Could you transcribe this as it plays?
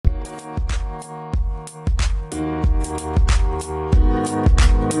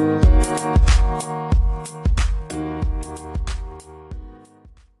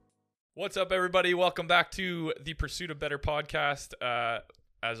what's up, everybody? Welcome back to the Pursuit of Better podcast.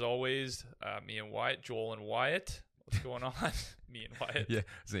 As always, me and Wyatt, Joel and Wyatt. What's going on? Me and Wyatt. Yeah,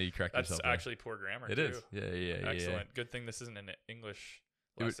 so you correct That's yourself. That's actually poor grammar, It too. is. Yeah. Excellent. Good thing this isn't an English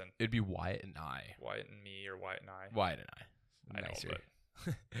lesson. It'd be Wyatt and I. Wyatt and me or Wyatt and I. Wyatt and I. I know,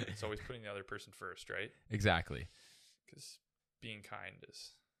 but it's always putting the other person first, right? Exactly. Because being kind is...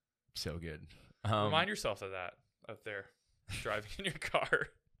 So good. Remind yourself of that out there, driving in your car.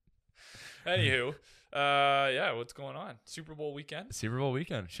 Anywho, yeah, what's going on? Super Bowl weekend? Super Bowl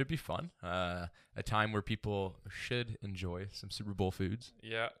weekend. Should be fun. A time where people should enjoy some Super Bowl foods.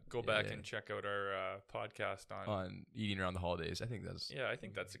 Yeah, go back and check out our podcast on eating around the holidays. I think that's... Yeah, I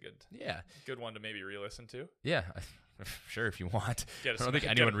think that's a good one to maybe re-listen to. Yeah, sure, if you want. I don't think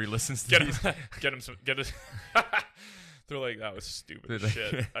anyone anyone re-listens to these. Get us. They're like, that was stupid as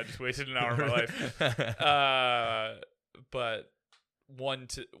shit. I just wasted an hour of my life. But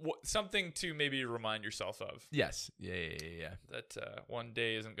something to maybe remind yourself of. Yes. Yeah. That one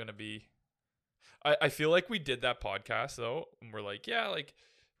day isn't going to be... I feel like we did that podcast, though, and we're like, yeah, like,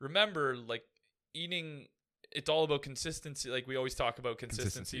 remember, like, eating... It's all about consistency. Like, we always talk about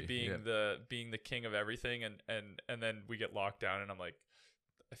consistency being the king of everything, and then we get locked down, and I'm like,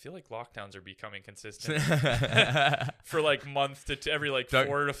 I feel like lockdowns are becoming consistent for like month to every like 4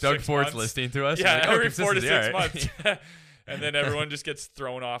 to 6 months. Doug Ford's listening to us. Yeah, like, every 4 to 6 months. Right. And then everyone just gets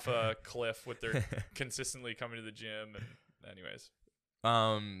thrown off a cliff with their consistently coming to the gym. And anyways.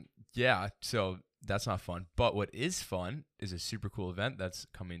 Yeah, so that's not fun. But what is fun is a super cool event that's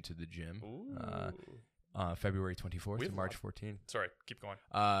coming to the gym. Ooh. February 24th to March 14th. Sorry, keep going.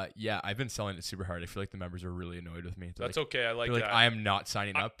 Yeah, I've been selling it super hard. I feel like the members are really annoyed with me. That's like, okay. I like that. I am not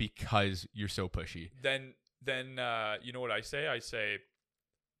signing up because you're so pushy. Then you know what I say? I say,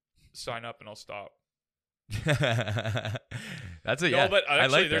 sign up and I'll stop. That's it. No, yeah, but actually, I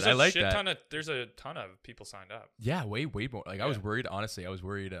like there's that. a I like shit that. ton of there's a ton of people signed up. Yeah, way more. Like I was worried. Honestly, I was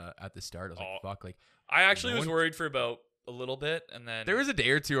worried at the start. I was like, fuck. Like I actually was worried for about a little bit, and then there was a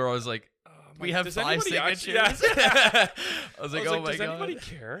day or two where I was like, we have 5 signatures. I was like, oh my does god, anybody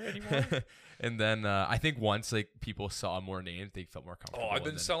care anymore? And then I think once like people saw more names, they felt more comfortable. Oh, I've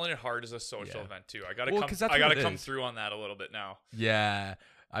been selling it hard as a social event too. I gotta come through on that a little bit now. Yeah,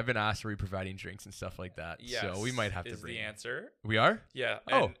 I've been asked to be providing drinks and stuff like that. Yes, so we might have to is bring the answer. We are? Yeah.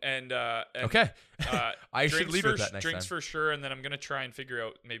 And okay. I should leave with that next drinks time. for sure, and then I'm gonna try and figure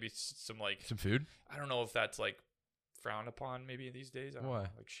out maybe some food. I don't know if that's like frowned upon maybe these days. I don't know,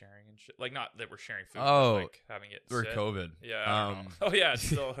 like sharing and shit. Like not that we're sharing food, but like having it. We're COVID. Yeah. Oh yeah,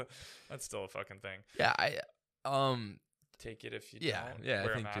 that's still a fucking thing. Yeah, take it if you don't. Yeah,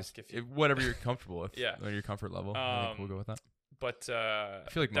 wear I think a mask just whatever you're comfortable with. Yeah. On your comfort level. I think we'll go with that. But I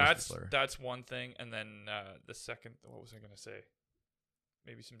feel like that's one thing, and then the second, what was I gonna say?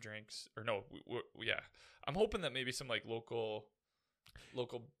 Maybe some drinks, or no? Yeah, I'm hoping that maybe some like local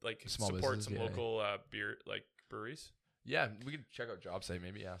like small support business, some local beer like breweries. Yeah, we could check out Job Site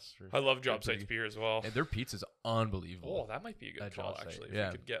maybe. Yes, I love Job Site's beer as well. And their pizza's unbelievable. Oh, that might be a good call actually. If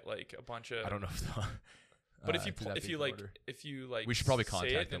you could get like a bunch of. I don't know if they'll, but if you we should probably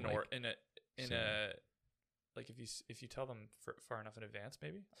contact them like if you tell them far enough in advance,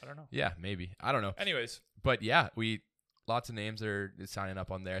 maybe. I don't know. Yeah, maybe. I don't know. Anyways, but yeah, lots of names are signing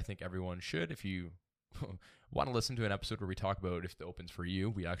up on there. I think everyone should. If you want to listen to an episode where we talk about if the Open's for you,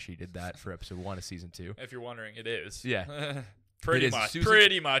 we actually did that for episode 1 of season 2. If you're wondering, it is. Yeah. Pretty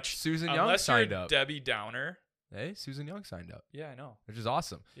much. Susan Young signed up. Debbie Downer. Hey, Susan Young signed up. Yeah, I know. Which is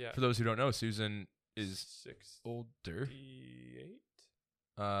awesome. Yeah. For those who don't know, Susan is 68. older.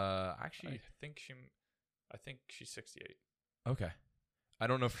 Actually, I think she's 68. Okay. I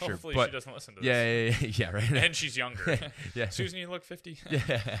don't know for sure. Hopefully but she doesn't listen to this. Yeah, right. And she's younger. Yeah. Susan, you look 50.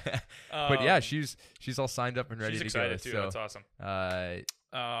 Yeah. But yeah, she's all signed up and ready to go. She's excited too. So, that's awesome. But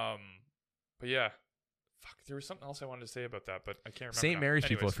yeah. Fuck, there was something else I wanted to say about that, but I can't remember. St. Mary's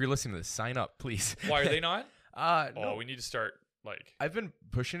people, if you're listening to this, sign up, please. Why are they not? No. We need to start like. I've been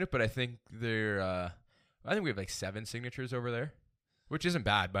pushing it, but I think they're. I think we have like 7 signatures over there, which isn't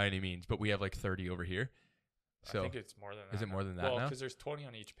bad by any means, but we have like 30 over here. So I think it's more than that. Is it more than that now? Well, because there's 20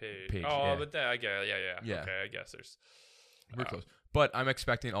 on each page. Yeah. But I guess, yeah. Okay, I guess there's. We're close. But I'm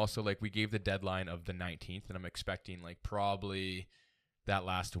expecting also, like, we gave the deadline of the 19th, and I'm expecting, like, probably that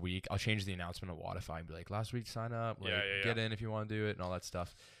last week. I'll change the announcement of Wodify and be like, last week, sign up. Like, get in if you want to do it and all that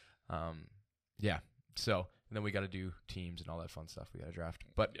stuff. Yeah. So, and then we got to do teams and all that fun stuff. We got to draft.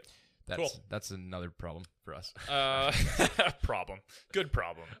 But that's another problem for us. Problem. Good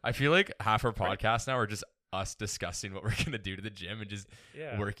problem. I feel like half our podcasts now are just us discussing what we're going to do to the gym and just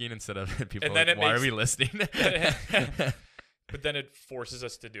working instead of people like, why are we listening? but then it forces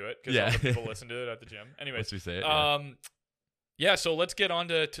us to do it because other people listen to it at the gym. Anyways, once we say it, yeah. So let's get on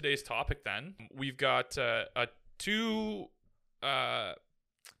to today's topic then. We've got two health,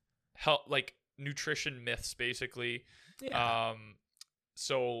 like nutrition myths, basically. Yeah.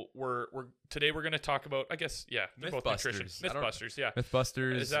 So today we're going to talk about, I guess, they're both nutrition. Mythbusters, yeah.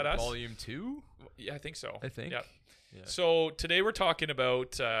 Mythbusters. Is that us? Volume 2? Yeah, I think so. I think. Yeah. Yeah. So today we're talking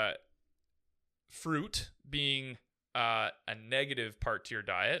about fruit being a negative part to your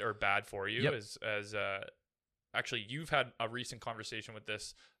diet or bad for you. Yep. As actually, you've had a recent conversation with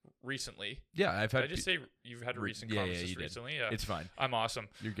this recently. Yeah, I've had. Did I just say you've had a recent conversation recently? Yeah, it's fine. I'm awesome.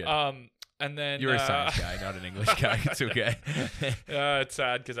 You're good. And then you're a science guy, not an English guy. It's okay. It's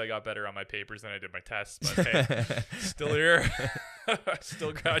sad because I got better on my papers than I did my tests, but hey, still here,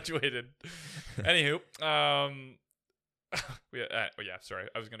 still graduated. Anywho, sorry,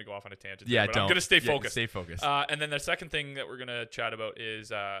 I was gonna go off on a tangent. Yeah, but I'm gonna stay focused. Stay focused. And then the second thing that we're gonna chat about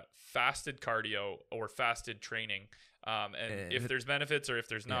is fasted cardio or fasted training, and if there's benefits or if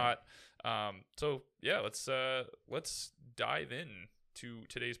there's not. So yeah, let's dive in to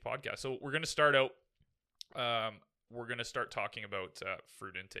today's podcast. So we're gonna start out. We're gonna start talking about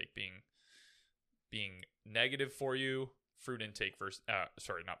fruit intake being negative for you. Fruit intake versus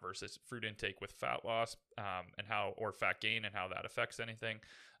fruit intake with fat loss, and how, or fat gain and how that affects anything.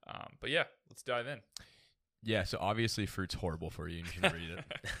 But yeah, let's dive in. Yeah, so obviously fruit's horrible for you and you shouldn't eat it.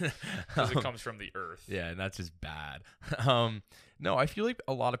 Because it comes from the earth. Yeah, and that's just bad. No, I feel like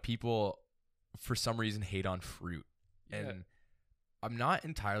a lot of people, for some reason, hate on fruit. And I'm not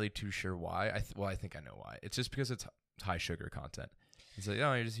entirely too sure why. I think I know why. It's just because it's high sugar content. It's like,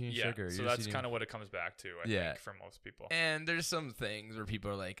 oh, you're just eating sugar. So that's kind of what it comes back to, I think, for most people. And there's some things where people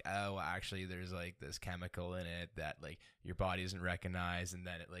are like, oh, actually, there's like this chemical in it that like your body doesn't recognize, and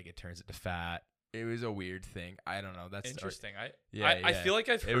then it turns it to fat. It was a weird thing. I don't know. That's interesting. I feel like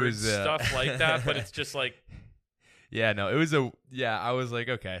I've heard stuff like that, but it's just like. Yeah, no, it was I was like,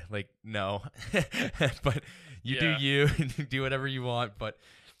 okay, like, no. But you do you, and you do whatever you want, but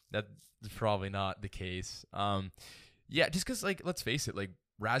that's probably not the case. Yeah, just because, like, let's face it, like,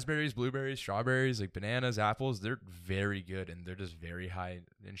 raspberries, blueberries, strawberries, like, bananas, apples, they're very good, and they're just very high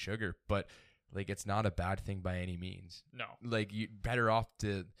in sugar. But, like, it's not a bad thing by any means. No. Like, you're better off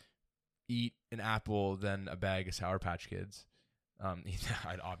to eat an apple than a bag of Sour Patch Kids.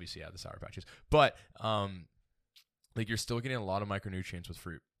 I'd obviously add the Sour Patches. But, like, you're still getting a lot of micronutrients with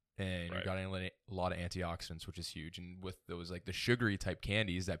fruit. And you're getting a lot of antioxidants, which is huge. And with those, like, the sugary type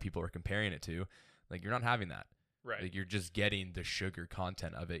candies that people are comparing it to, like, you're not having that. Right. Like, you're just getting the sugar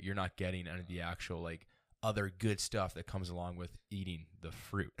content of it. You're not getting any of the actual, like, other good stuff that comes along with eating the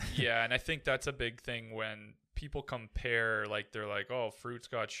fruit. Yeah, and I think that's a big thing when people compare, like, they're like, oh, fruit's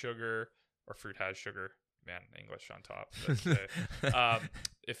got sugar, or fruit has sugar. Man, English on top.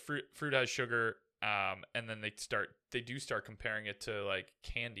 If fruit has sugar, and then they do start comparing it to, like,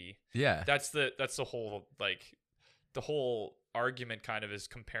 candy. Yeah. That's the whole, like, the whole argument kind of is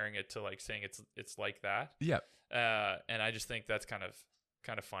comparing it to, like, saying it's like that. Yeah. And I just think that's kind of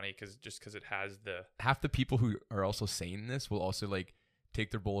funny because it has the half the people who are also saying this will also, like,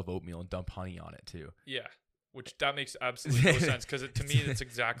 take their bowl of oatmeal and dump honey on it too. Yeah, which that makes absolutely no sense because to me it's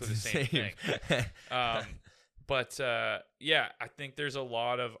exactly the same thing. But yeah, I think there's a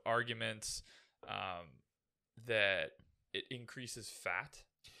lot of arguments that it increases fat.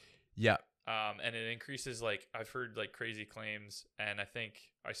 Yeah. And it increases, like, I've heard, like, crazy claims, and I think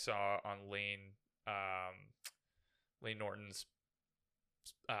I saw on Lane Norton's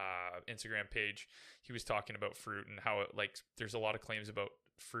Instagram page, he was talking about fruit and how it, like, there's a lot of claims about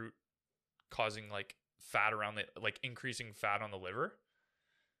fruit causing, like, fat around like increasing fat on the liver.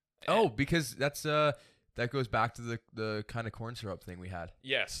 Because that's that goes back to the kind of corn syrup thing we had.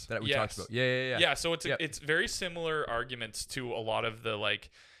 Yes. That we talked about. Yeah. Yeah, so it's very similar arguments to a lot of the, like,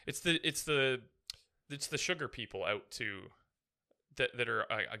 it's the sugar people out to that are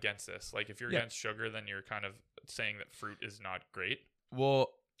against this. Like, if you're against sugar, then you're kind of saying that fruit is not great. Well,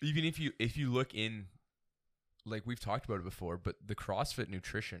 even if you look in, like, we've talked about it before, but the CrossFit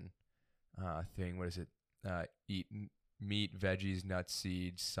nutrition thing, what is it? Eat meat, veggies, nuts,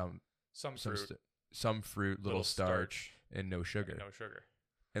 seeds, some fruit, little starch, and no sugar.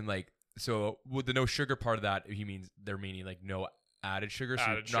 And, like, so with the no sugar part of that, they're meaning like no added sugar, so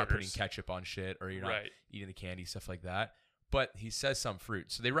you're not putting ketchup on shit, or you're not eating the candy, stuff like that. But he says some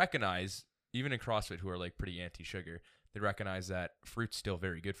fruit. So they recognize, even in CrossFit, who are, like, pretty anti-sugar, they recognize that fruit's still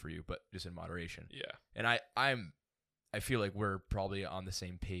very good for you, but just in moderation. Yeah. And I feel like we're probably on the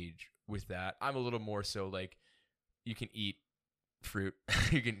same page with that. I'm a little more so, like, you can eat fruit.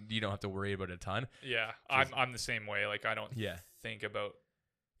 You don't have to worry about it a ton. Yeah, I'm the same way. Like I don't think about,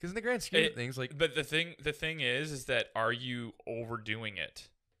 because in the grand scheme of things, like, but the thing is that are you overdoing it,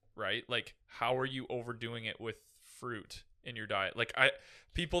 right? Like how are you overdoing it with fruit in your diet? Like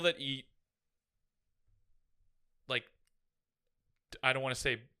people that eat, like, I don't want to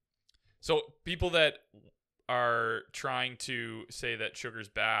say, so people that are trying to say that sugar's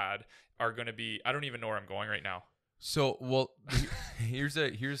bad are going to be, I don't even know where I'm going right now. So, well, here's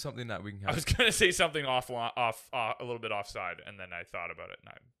something that we can have. I was going to say something off a little bit offside, and then I thought about it,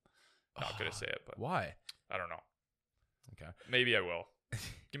 and I'm not going to say it. But why? I don't know. Okay. Maybe I will.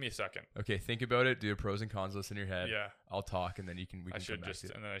 Give me a second. Okay, think about it. Do a pros and cons list in your head. Yeah. I'll talk, and then we can. And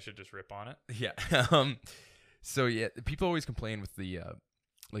then I should just rip on it. Yeah. So yeah, people always complain with the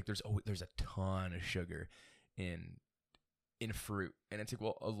like there's a ton of sugar in fruit, and it's like,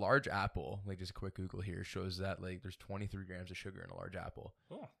 well, a large apple, like just a quick Google here shows that like there's 23 grams of sugar in a large apple.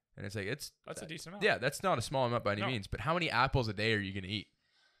 Oh. And it's like that's a decent amount. Yeah, that's not a small amount by any means, but how many apples a day are you gonna eat?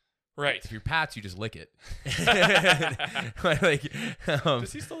 Right. If you're Pats, you just lick it. Like,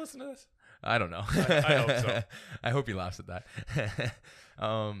 does he still listen to this? I don't know. I hope so. I hope he laughs at that.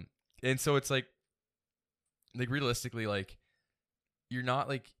 And so it's like realistically, like, you're not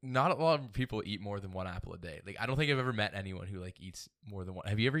a lot of people eat more than one apple a day. Like, I don't think I've ever met anyone who like eats more than one.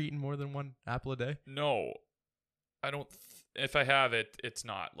 Have you ever eaten more than one apple a day? No, I don't. If I have it, it's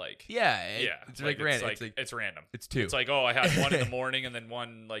not like it's like random. It's random. It's two. It's like, oh, I had one in the morning and then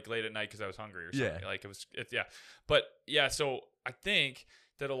one like late at night because I was hungry or something. Like but yeah. So I think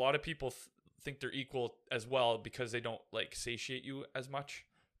that a lot of people think they're equal as well because they don't like satiate you as much.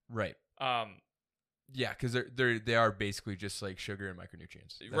 Right. Yeah, because they are basically just like sugar and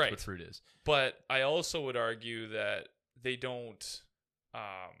micronutrients. That's what fruit is. But I also would argue that they don't.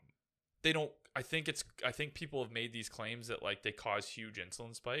 I think people have made these claims that like they cause huge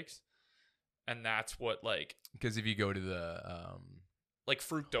insulin spikes, and that's what like. Because if you go to the like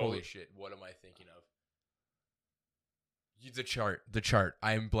fructose. Holy shit! What am I thinking of? The chart.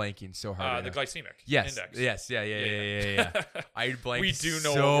 I am blanking so hard. The glycemic index. Yes. Yeah. I blanked we do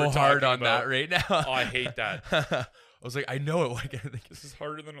know so what we're hard on about. that right now. Oh, I hate that. I was like, I know it. Like, this is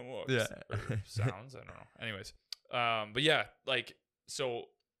harder than it looks. Yeah. Or sounds. I don't know. Anyways, but yeah, like so,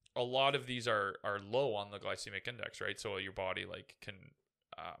 a lot of these are low on the glycemic index, right? So your body like can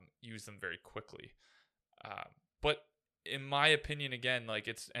use them very quickly. But in my opinion, again, like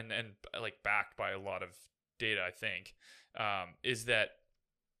it's and like backed by a lot of data, I think. Is that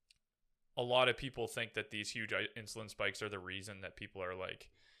a lot of people think that these huge insulin spikes are the reason that people are like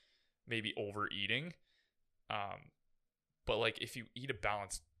maybe overeating. But like if you eat a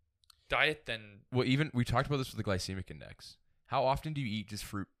balanced diet, then well, even we talked about this with the glycemic index. How often do you eat just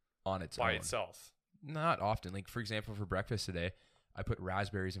fruit on its own? By itself? Not often. Like for example, for breakfast today, I put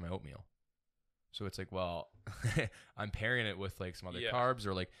raspberries in my oatmeal. So it's like, well, I'm pairing it with like some other carbs,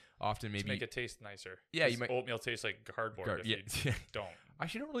 or like often maybe to make it taste nicer. Yeah, you might oatmeal tastes like cardboard. If you don't. I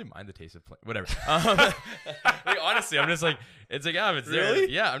actually don't really mind the taste of whatever. Like, honestly, I'm just like, it's like, it's really there.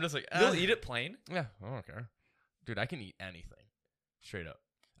 Yeah, I'm just like, you'll eat it plain. Yeah, I don't care, dude. I can eat anything, straight up.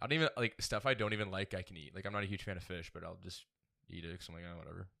 I don't even like stuff I don't even like. I can eat. Like, I'm not a huge fan of fish, but I'll just eat it because I'm like, oh,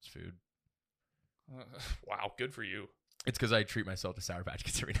 whatever, it's food. Wow, good for you. It's because I treat myself to Sour Patch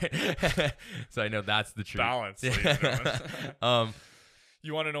Kids every night, so I know that's the treat. Balance. Yeah.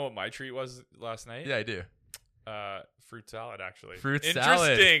 You want to know what my treat was last night? Yeah, I do. Fruit salad, actually. Fruit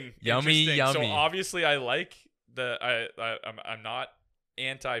salad. Yummy. So obviously, I like I'm not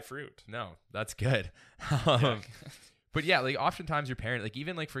anti-fruit. No, that's good. But yeah, like oftentimes your parent, like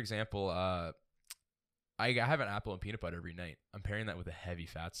even like for example, I have an apple and peanut butter every night. I'm pairing that with a heavy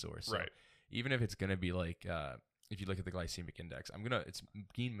fat source. So right. Even if it's gonna be like, if you look at the glycemic index, it's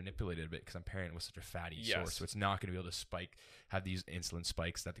being manipulated a bit because I'm pairing it with such a fatty source, so it's not gonna be able to have these insulin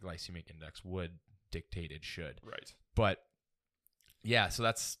spikes that the glycemic index would dictate it should. Right. But yeah, so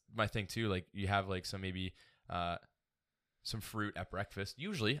that's my thing too. Like you have like some maybe some fruit at breakfast.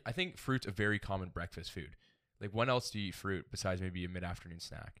 Usually, I think fruit's a very common breakfast food. Like when else do you eat fruit besides maybe a mid-afternoon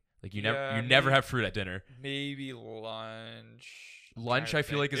snack? Like you never have fruit at dinner. Maybe lunch. Lunch, I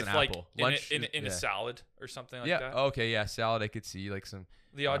feel like, is an apple. Lunch in a salad or something like that. Yeah. Okay. Yeah. Salad, I could see like some.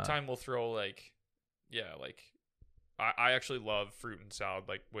 The odd time we'll throw like I actually love fruit and salad,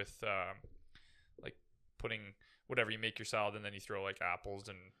 like with like putting whatever you make your salad and then you throw like apples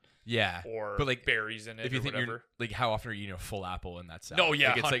and or but like berries in it. If you think whatever. like how often are you eating a full apple in that salad? No,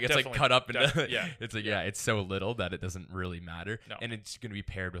 yeah, it's like cut up into it's like it's so little that it doesn't really matter, no. And it's going to be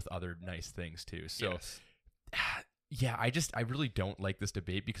paired with other nice things too. So. Yes. Yeah, I really don't like this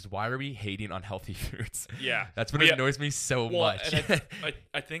debate because why are we hating on healthy foods? Yeah. That's what annoys me so much. And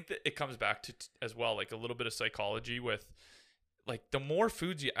I think that it comes back to as well, like a little bit of psychology with like the more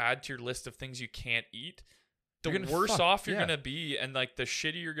foods you add to your list of things you can't eat, the worse off you're going to be, and like the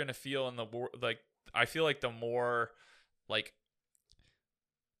shittier you're going to feel, and like I feel like the more like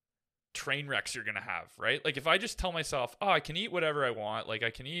train wrecks you're going to have, right? Like if I just tell myself, "Oh, I can eat whatever I want." Like I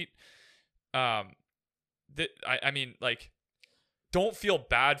can eat I mean, like, don't feel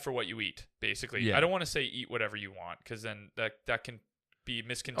bad for what you eat, basically. Yeah. I don't want to say eat whatever you want, because then that can be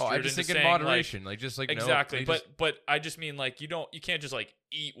misconstrued. I just think in moderation, like just like exactly. No, but I just mean like you can't just like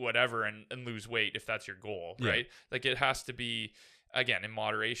eat whatever and lose weight if that's your goal, right? Like it has to be, again, in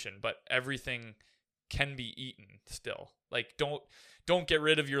moderation. But everything can be eaten still. Like don't get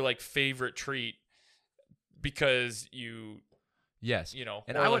rid of your like favorite treat because you know.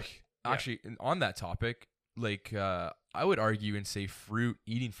 And I would actually on that topic. Like, I would argue and say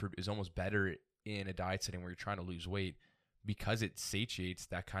eating fruit is almost better in a diet setting where you're trying to lose weight because it satiates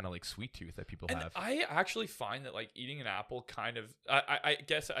that kind of like sweet tooth that people have. I actually find that like eating an apple kind of, I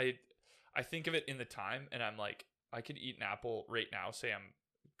guess I think of it in the time, and I'm like, I could eat an apple right now, say I'm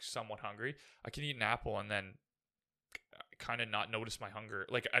somewhat hungry. I can eat an apple and then kind of not notice my hunger.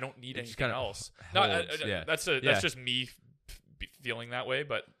 Like I don't need anything else. That's just me feeling that way,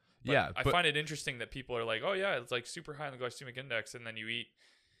 but I find it interesting that people are like, oh yeah, it's like super high in the glycemic index, and then you eat.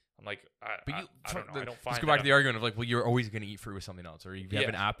 I'm like, I don't know. I don't find. Let's go back to the argument of like, well, you're always going to eat fruit with something else, or if you have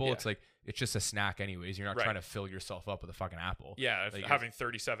an apple, it's like it's just a snack anyways. You're not trying to fill yourself up with a fucking apple. Yeah, like, having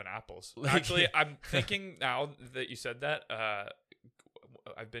 37 apples. Actually, I'm thinking now that you said that,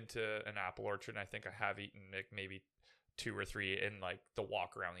 I've been to an apple orchard, and I think I have eaten like maybe 2 or 3 in like the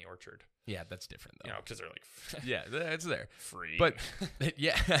walk around the orchard. Yeah, that's different though. You know, because they're like, it's there free. But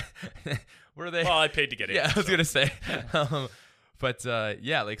where are they? Well, I paid to get in. Yeah, I was gonna say. But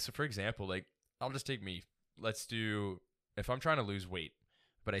like so for example, like I'll just take me. Let's do if I'm trying to lose weight,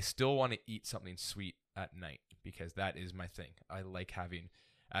 but I still want to eat something sweet at night because that is my thing. I like having,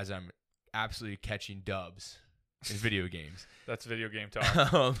 as I'm absolutely catching dubs in video games. That's video game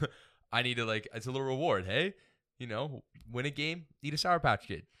talk. I need to like it's a little reward. Hey, you know, win a game, eat a Sour Patch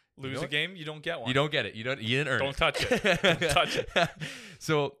Kid. Lose a game, you don't get one. You don't get it. You didn't earn it. Don't touch it. Don't touch it.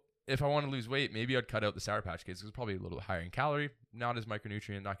 So if I want to lose weight, maybe I'd cut out the Sour Patch Kids because it's probably a little bit higher in calorie, not as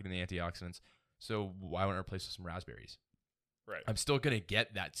micronutrient, not getting the antioxidants. So why wouldn't I replace with some raspberries? Right. I'm still gonna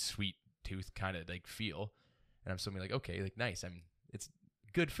get that sweet tooth kind of like feel, and I'm still gonna be like, okay, like nice. It's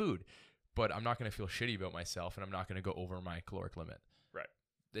good food, but I'm not gonna feel shitty about myself, and I'm not gonna go over my caloric limit. Right.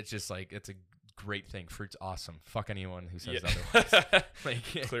 It's just like it's a great thing. Fruit's awesome. Fuck anyone who says otherwise.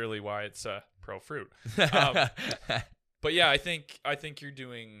 Clearly why it's pro fruit. But yeah, I think you're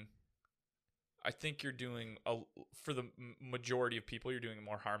doing for the majority of people, you're doing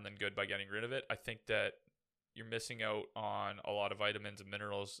more harm than good by getting rid of it. I think that you're missing out on a lot of vitamins and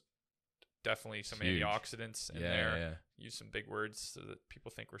minerals, definitely some antioxidants in there. Yeah. Use some big words so that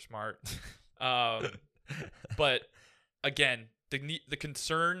people think we're smart. But again, the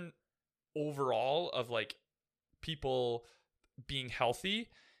concern overall of like people being healthy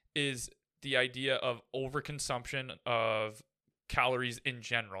is the idea of overconsumption of calories in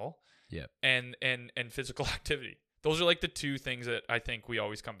general. Yeah. And physical activity. Those are like the two things that I think we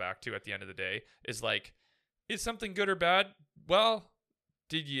always come back to at the end of the day is like, is something good or bad? Well,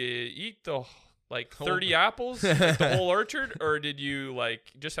 did you eat the like 30 apples, like the whole orchard, or did you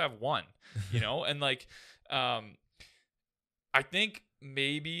like just have one, you know? And like, I think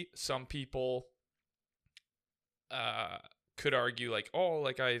maybe some people could argue like, oh,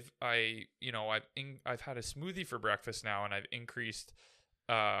 like I've had a smoothie for breakfast now, and I've increased,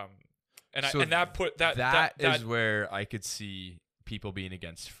 that is where I could see people being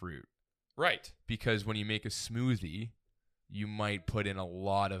against fruit, right? Because when you make a smoothie, you might put in a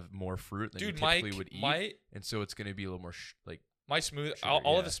lot of more fruit than you typically would eat, and so it's going to be a little more like my smoothie.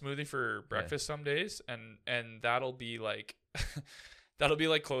 I'll have a smoothie for breakfast some days, and that'll be like. That'll be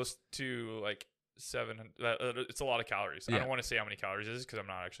like close to like 700. It's a lot of calories. I don't want to say how many calories it is because I'm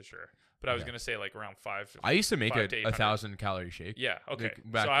not actually sure. But I was going to say like around 5. I used to make a 1,000 calorie shake. Yeah. Okay.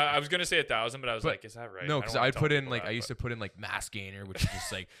 So I was going to say 1,000, but I was like, is that right? No, because I'd put in like, I used to put in like mass gainer, which is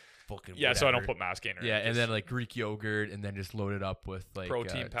just like fucking yeah, whatever. So I don't put mass gainer. Yeah, and then like Greek yogurt, and then just load it up with like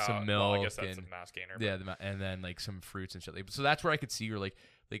protein powder, some milk. Well, I guess that's the mass gainer. Yeah, and then like some fruits and shit. So that's where I could see you're like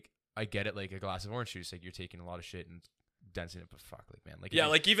I get it, like a glass of orange juice, like you're taking a lot of shit and densing it, but fuck, like man, like yeah,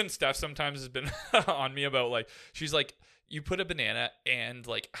 like even Steph sometimes has been on me about like she's like, you put a banana and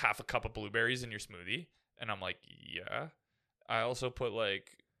like half a cup of blueberries in your smoothie, and I'm like, yeah. I also put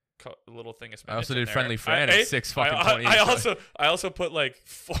like little thing of spinach. I also in did there. friendly friend at 6 fucking 20. I also put like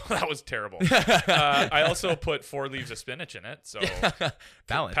that was terrible. I also put 4 leaves of spinach in it, so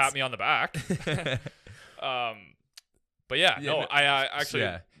balance. pat me on the back. But yeah, no, I actually.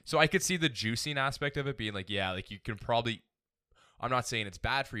 Yeah. So I could see the juicing aspect of it being like, yeah, like you can probably. I'm not saying it's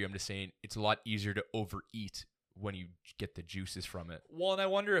bad for you. I'm just saying it's a lot easier to overeat when you get the juices from it. Well, and I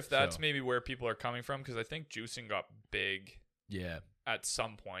wonder if that's maybe where people are coming from, because I think juicing got big. Yeah. At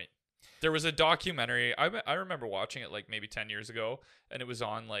some point, there was a documentary. I remember watching it like maybe 10 years ago, and it was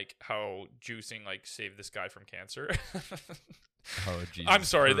on like how juicing like saved this guy from cancer. Oh, Jesus. I'm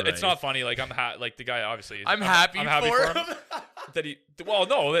sorry, Christ. It's not funny. Like like the guy obviously. I'm happy for him. That he. Well,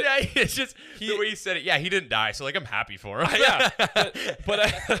 no. Yeah, it's just the way he said it. Yeah, he didn't die, so like I'm happy for him. Yeah,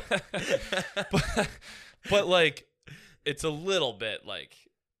 but like it's a little bit like.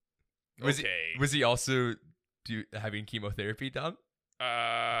 Okay. Was he also having chemotherapy done?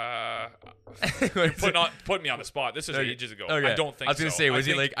 Put me on the spot. This was ages ago. Okay. I don't think. I was gonna say, was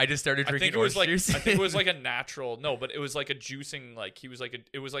he like? I just started drinking orange juice. I think it was like a natural. No, but it was like a juicing. Like he was like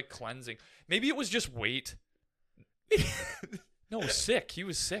it was like cleansing. Maybe it was just weight. No, sick. He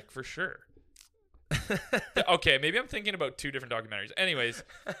was sick for sure. Okay, maybe I'm thinking about 2 different documentaries. Anyways,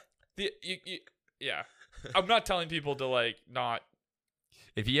 yeah, I'm not telling people to like not.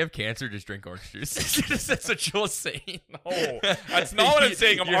 If you have cancer, just drink orange juice. That's what Joel's saying. No, that's not what I'm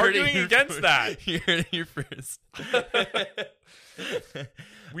saying. I'm arguing against that. You heard it here first.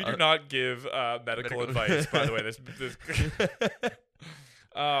 We do not give medical advice, by the way. This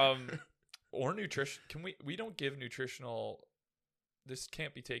or nutrition. Can we don't give nutritional. This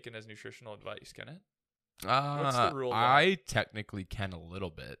can't be taken as nutritional advice, can it? What's the rule? I technically can a little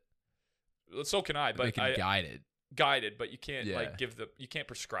bit. So can I, but I can guide it. Guided, but you can't like you can't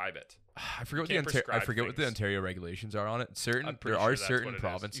prescribe it. I forget what the Ontario regulations are on it. There are certain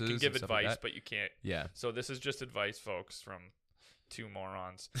provinces. You can give advice, like but you can't. Yeah. So this is just advice, folks, from 2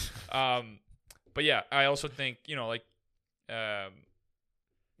 morons. But yeah, I also think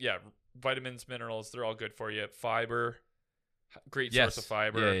vitamins, minerals, they're all good for you. Fiber, great source of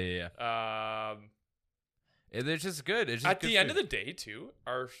fiber. Yeah. It's just good. It's just at the end of the day, too.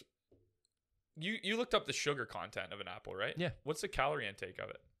 You looked up the sugar content of an apple, right? Yeah. What's the calorie intake of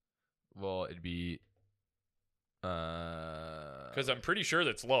it? Well, it'd be because I'm pretty sure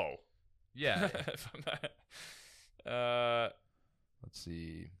that's low. Yeah. Let's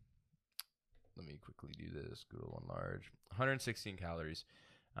see. Let me quickly do this. Google one large. 116 calories,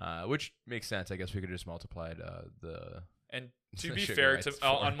 which makes sense. I guess we could just multiply And to be fair,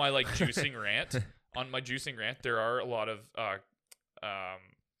 on my like juicing rant, there are a lot of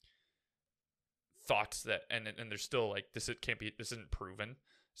thoughts that and there's still like this isn't proven,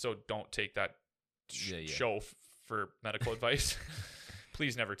 so don't take that show for medical advice.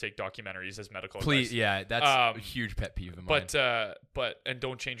 Please never take documentaries as medical advice. Yeah, that's a huge pet peeve of mine. But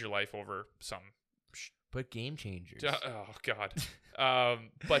don't change your life over some but game changers. Oh god.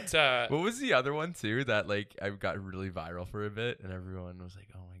 But what was the other one too that like I got really viral for a bit and everyone was like,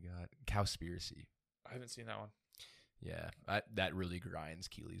 oh my god, Cowspiracy. I haven't seen that one. Yeah, that really grinds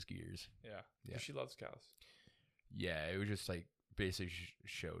Keely's gears. Yeah. She loves cows. Yeah, it was just like basically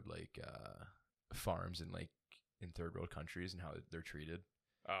showed like farms in third world countries and how they're treated.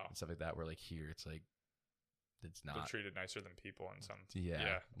 Oh. And stuff like that. Where like here it's like it's not. They're treated nicer than people in some.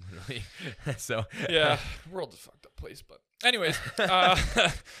 Yeah. Literally. So yeah, world's a fucked up place. But anyways,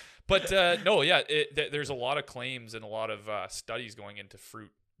 no, yeah, there's a lot of claims and a lot of studies going into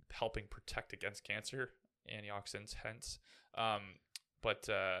fruit helping protect against cancer. Antioxidants, hence. Yeah,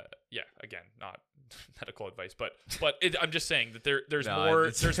 again, not medical advice, but I'm just saying that there's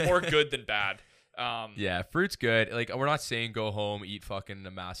more good than bad. Yeah, fruit's good. Like we're not saying go home, eat fucking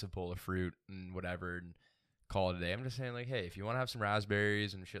a massive bowl of fruit and whatever and call it a day. I'm just saying like, hey, if you want to have some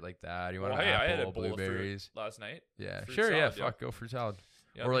raspberries and shit like that, you want an apple, I had a bowl blueberries of fruit last night. Yeah, fruit sure, salad, yeah, fuck, go fruit salad.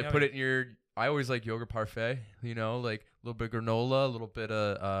 Yeah, or like put it in your. I always like yogurt parfait. You know, like a little bit of granola, a little bit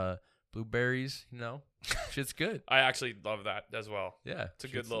of blueberries. You know, shit's good. I actually love that as well. Yeah, it's a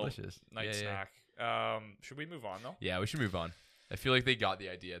good little night snack. Should we move on though? Yeah, we should move on. I feel like they got the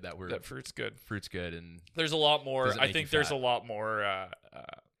idea that fruit's good. Fruit's good, and there's a lot more. I think there's a lot more.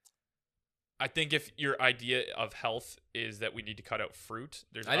 I think if your idea of health is that we need to cut out fruit,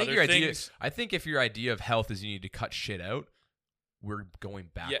 I think if your idea of health is you need to cut shit out, we're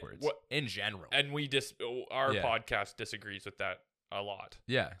going backwards in general. And our podcast disagrees with that a lot.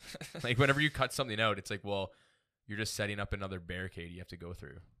 Yeah, like whenever you cut something out, it's like, well, you're just setting up another barricade you have to go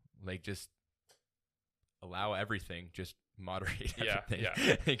through. Like just allow everything, just moderate Yeah, everything.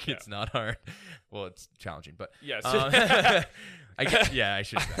 yeah, Like, it's not hard. Well, it's challenging, but yes. I guess, I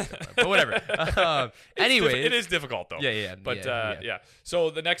should back that up, but whatever. Anyway, it is difficult though. Yeah. But yeah. So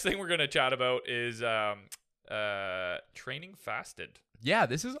the next thing we're gonna chat about is training fasted. Yeah,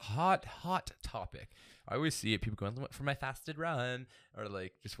 this is a hot topic. I always see it. People going for my fasted run, or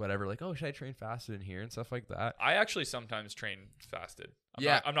like just whatever. Like, oh, should I train fasted in here and stuff like that? I actually sometimes train fasted.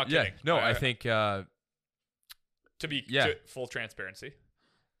 I'm not yeah. kidding. No, I think to be full transparency.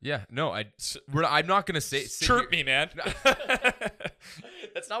 Yeah, no, I'm not gonna say chirp me, man.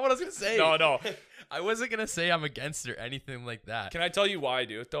 That's not what I was gonna say. No, I wasn't gonna say I'm against it or anything like that. Can I tell you why I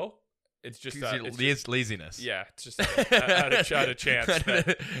do it though? It's just laziness. Yeah, it's just I had a chance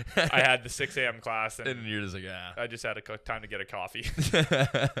that I had the 6 a.m. class, and you're just like, I just had time to get a coffee.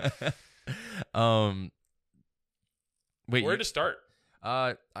 Wait, where to start?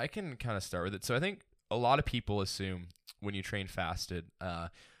 I can kind of start with it. So I think a lot of people assume when you train fasted,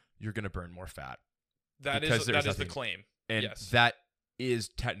 you're gonna burn more fat. That is the claim, and yes. That is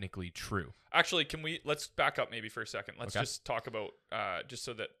technically true. Actually, let's back up maybe for a second. Let's just talk about just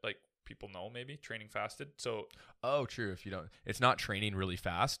so that like people know maybe training fasted. So true. If you don't, it's not training really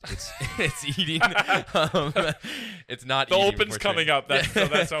fast. It's eating. It's not. The open's coming up. That's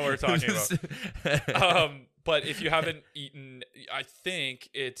what we're talking about. But if you haven't eaten, I think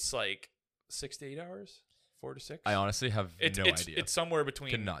it's like 6 to 8 hours, 4 to 6. I honestly have no idea. It's somewhere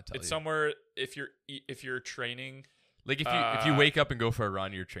between. Cannot tell you. Somewhere if you're training. Like if you wake up and go for a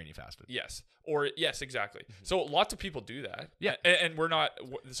run, you're training fasted. Yes. Yes, exactly. So lots of people do that. Yeah. And we're not.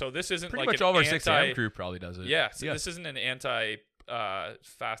 So this isn't pretty like much all of our 6 a.m. crew probably does it. Yeah. So this isn't an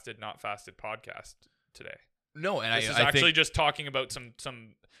fasted, not fasted podcast today. No, and this is actually just talking about some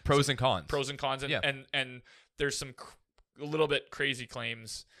pros and cons. Pros and cons, and there's some a little bit crazy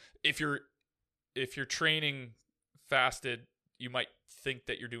claims. If you're training fasted, you might think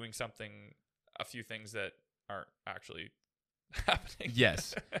that you're doing a few things that aren't actually happening.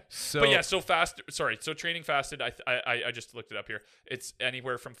 Yes. So, but yeah, so training fasted. I just looked it up here. It's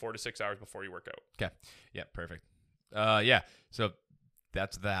anywhere from 4 to 6 hours before you work out. Okay. Yeah. Perfect. Yeah. So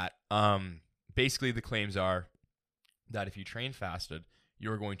that's that. Basically, the claims are that if you train fasted,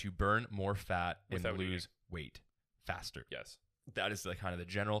 you're going to burn more fat and lose weight faster. Yes. That is kind of the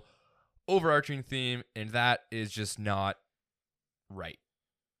general overarching theme, and that is just not right.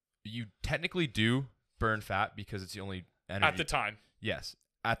 You technically do burn fat because it's the only energy. At the time. Yes.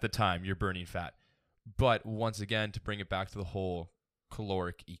 At the time, you're burning fat. But once again, to bring it back to the whole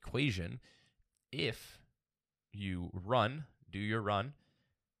caloric equation, if you do your run,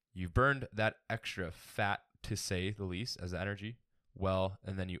 you've burned that extra fat, to say the least, as energy,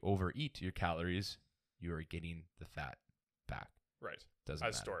 and then you overeat your calories, you are getting the fat back. Right. Doesn't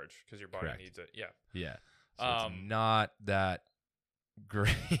as matter. Storage, because your body needs it. Yeah. Yeah. So it's not that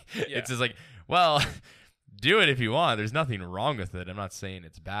great. Yeah. It's just like, well, do it if you want. There's nothing wrong with it. I'm not saying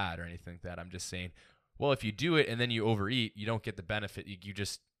it's bad or anything like that. I'm just saying, well, if you do it and then you overeat, you don't get the benefit. You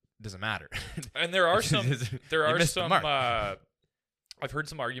just doesn't matter. And there are some. I've heard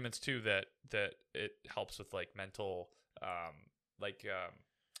some arguments too that it helps with like mental, what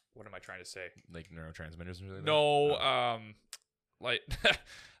am I trying to say? Like neurotransmitters and something. No, like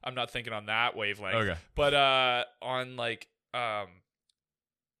I'm not thinking on that wavelength. Okay. But on like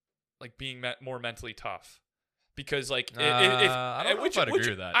being more mentally tough, because like I don't know if I'd agree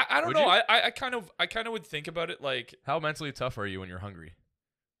with that. I don't know. I kind of would think about it like, how mentally tough are you when you're hungry?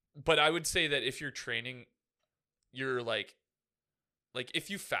 But I would say that if you're training, you're like if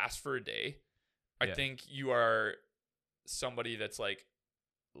you fast for a day, I think you are somebody that's like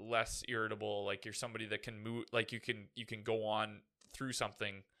less irritable. Like you're somebody that can move, like you can go on through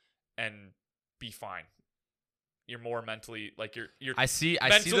something and be fine. You're more mentally like you're. I see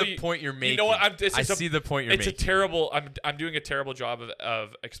the point you're making. You know what? I see the point you're making. It's a terrible. I'm doing a terrible job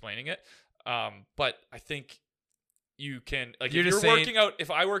of explaining it. But I think you can, like, if you're working out.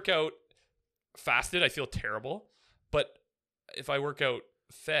 If I work out fasted, I feel terrible. But if I work out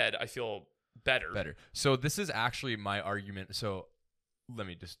fed, I feel better. So this is actually my argument. So let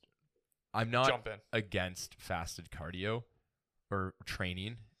me just. I'm not jump in against fasted cardio or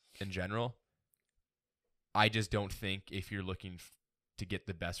training in general. I just don't think if you're looking to get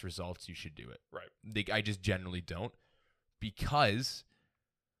the best results, you should do it. Right. I just generally don't, because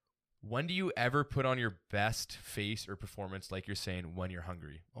when do you ever put on your best face or performance, like you're saying, when you're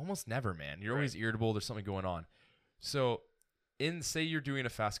hungry? Almost never, man. You're always irritable. There's something going on. So say you're doing a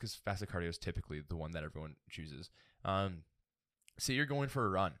because fasted cardio is typically the one that everyone chooses. Say you're going for a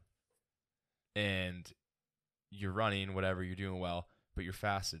run and you're running, whatever, you're doing well, but you're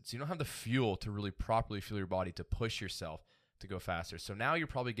fasted. So you don't have the fuel to really properly fuel your body to push yourself to go faster. So now you're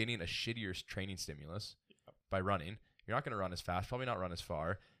probably getting a shittier training stimulus by running. You're not going to run as fast, probably not run as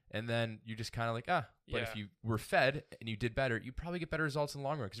far. And then you just kind of like, but if you were fed and you did better, you probably get better results in the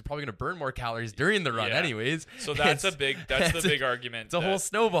long run because you're probably going to burn more calories during the run anyways. So that's the big argument. It's a whole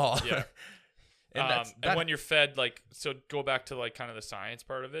snowball. Yeah. And when you're fed, like, so go back to like kind of the science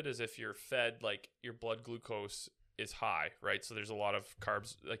part of it is if you're fed, like your blood glucose is high, right? So there's a lot of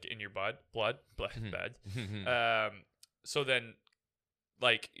carbs like in your blood. So then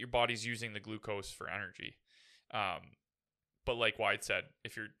like your body's using the glucose for energy. But like Wyatt said,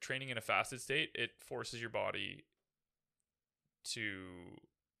 if you're training in a fasted state, it forces your body to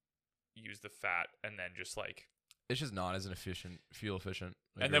use the fat and then just like it's just not as fuel efficient.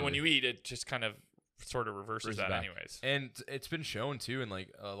 Like, and then when you eat, it just kind of sort of reverses that anyways. And it's been shown too in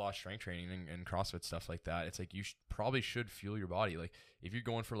like a lot of strength training and CrossFit stuff like that. It's like you probably should fuel your body. Like if you're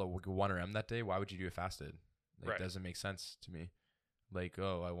going for like 1 RM that day, why would you do it fasted? Like it doesn't make sense to me. Like,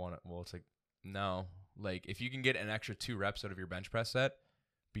 oh, I want it. Well, it's like, no. Like if you can get an extra 2 reps out of your bench press set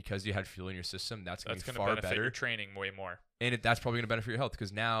because you had fuel in your system, that's going to be far better. Your training way more. And that's probably going to benefit your health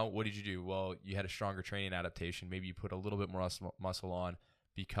because now what did you do? Well, you had a stronger training adaptation. Maybe you put a little bit more muscle on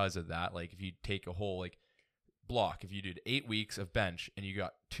because of that. Like if you take a whole like block, if you did 8 weeks of bench and you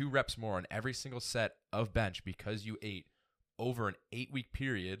got 2 reps more on every single set of bench because you ate over an 8-week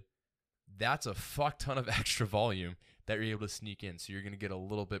period, that's a fuck ton of extra volume that you're able to sneak in. So you're going to get a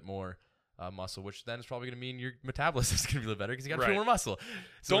little bit more muscle, which then is probably going to mean your metabolism is going to be a little better because you got to feel more muscle.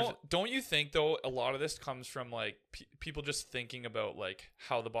 So don't you think though a lot of this comes from like people just thinking about like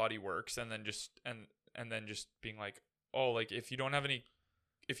how the body works and then just and then just being like, oh, like if you don't have any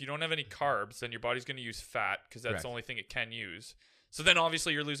carbs, then your body's going to use fat because that's the only thing it can use. So then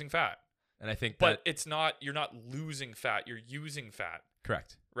obviously you're losing fat. And I think it's not, you're not losing fat, you're using fat.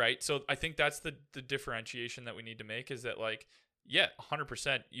 Correct. Right? So I think that's the differentiation that we need to make is that like,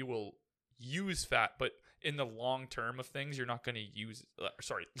 100% you will use fat, but in the long term of things, you're not going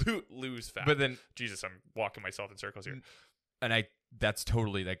to lose fat. But then, Jesus, I'm walking myself in circles here. And that's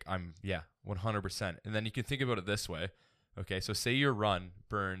totally like, 100%. And then you can think about it this way. Okay, so say your run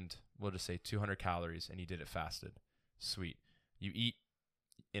burned, we'll just say 200 calories and you did it fasted. Sweet. You eat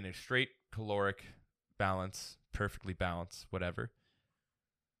in a straight caloric balance, perfectly balanced, whatever.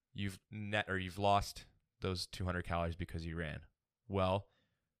 You've lost those 200 calories because you ran. Well,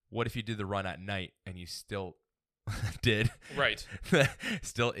 what if you did the run at night and you still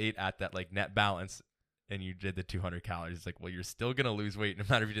still ate at that like net balance and you did the 200 calories? It's like, well, you're still going to lose weight no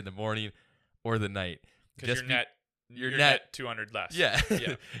matter if you did the morning or the night. Because your net 200 less. Yeah.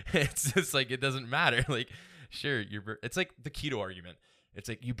 It's just like, it doesn't matter. Like, sure, it's like the keto argument. It's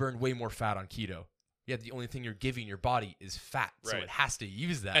like you burn way more fat on keto. Yeah, the only thing you're giving your body is fat, so it has to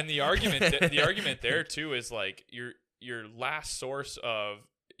use that. And the argument there too is like your last source of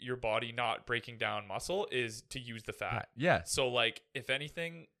your body not breaking down muscle is to use the fat. Yeah. So like if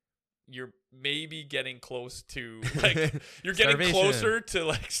anything, you're maybe getting close to like you're getting closer to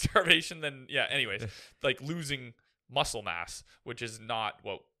like starvation than anyways, like losing muscle mass, which is not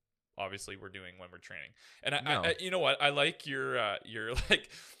what obviously we're doing when we're training. And I you know what? I like your like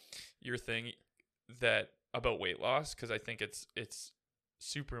your thing that about weight loss because I think it's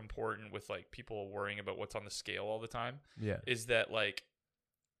super important with like people worrying about what's on the scale all the time. Yeah. Is that like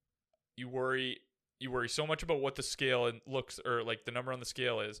you worry so much about what the scale and looks or like the number on the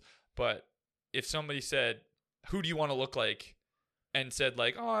scale is, but if somebody said, "Who do you want to look like?" and said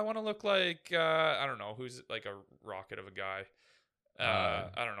like, "Oh, I want to look like I don't know, who's like a rocket of a guy." I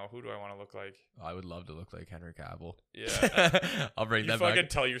don't know. Who do I want to look like? I would love to look like Henry Cavill. Yeah. I'll bring that back. You fucking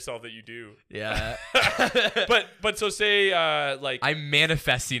tell yourself that you do. Yeah. but so say like I'm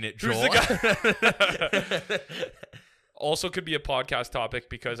manifesting it, Joel. Also could be a podcast topic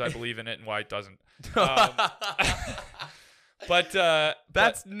because I believe in it and why it doesn't. But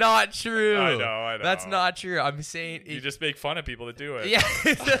that's not true. I know. That's not true. I'm saying you just make fun of people that do it. Yeah.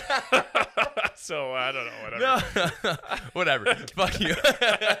 So I don't know. Whatever. No. Whatever. Fuck you.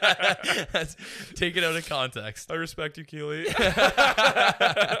 Take it out of context. I respect you, Keely.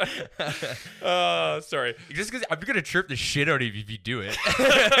 Sorry. Just because I'm gonna chirp the shit out of you if you do it.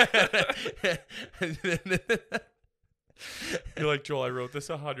 You're like, Joel, I wrote this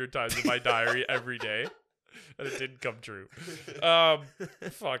 100 times in my diary every day. And it didn't come true.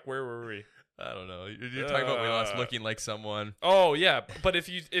 Fuck, where were we? I don't know. You're talking about weight loss looking like someone. Oh yeah, but if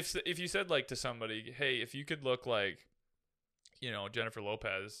you said like to somebody, hey, if you could look like, Jennifer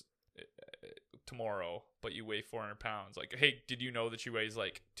Lopez tomorrow, but you weigh 400 pounds, like, hey, did you know that she weighs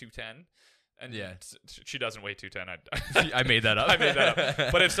like 210? And she doesn't weigh 210. I made that up. I made that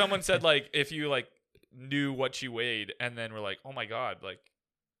up. But if someone said like, if you like knew what she weighed, and then we're like, oh my God, like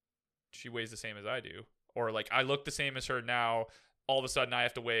she weighs the same as I do, or like I look the same as her now. All of a sudden, I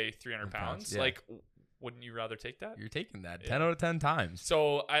have to weigh 300 pounds. Yeah. Like, wouldn't you rather take that? You're taking that 10 out of 10 times.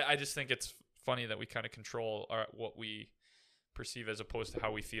 So I just think it's funny that we kind of control what we perceive as opposed to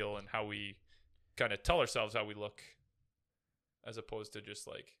how we feel and how we kind of tell ourselves how we look, as opposed to just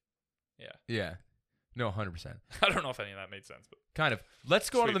like, yeah. No, 100%. I don't know if any of that made sense, but kind of. Let's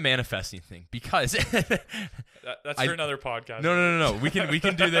go on to the manifesting thing, because that's for another podcast. No. We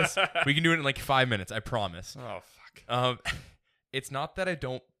can do this. We can do it in like 5 minutes. I promise. Oh fuck. It's not that I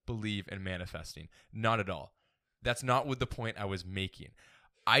don't believe in manifesting. Not at all. That's not what the point I was making.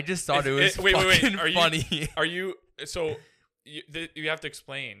 I just thought it was fucking funny. Are you so? You have to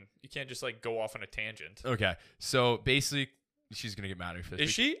explain. You can't just like go off on a tangent. Okay. So basically, she's gonna get mad at me.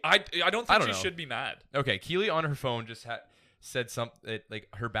 Is she? I don't think she should be mad. Okay. Keely on her phone just said something like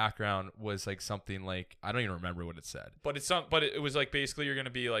her background was like something like, I don't even remember what it said. But it was like basically you're gonna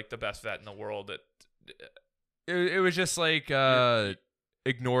be like the best vet in the world. It was just like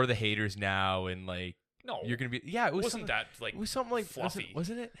ignore the haters now, and like no, you're gonna be it wasn't that like it was something like fluffy,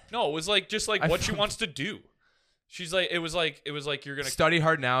 wasn't it? No, it was like just like what she wants to do. She's like, it was like you're gonna study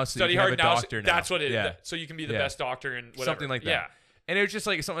hard now, so you can have a doctor now. That's what it is. So you can be the best doctor and whatever. Something like that. Yeah. And it was just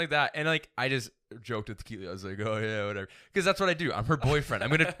like something like that. And like I just joked with Keely. I was like, oh yeah, whatever. Because that's what I do. I'm her boyfriend.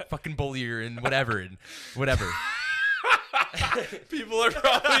 I'm gonna fucking bully her and whatever. People are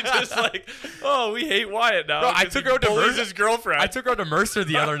probably just like, oh, we hate Wyatt now. Bro, I took her out to Mercer's girlfame. I took her out to Mercer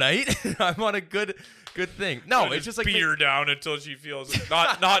the other night. I'm on a good thing. No, it's just like beat her down until she feels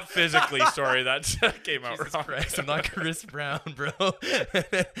not physically. Sorry, that came out Jesus wrong. Christ, I'm not Chris Brown, bro.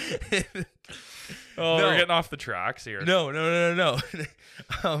 We're getting off the tracks here. No.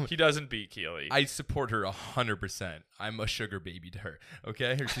 He doesn't beat Keely. I support her 100%. I'm a sugar baby to her.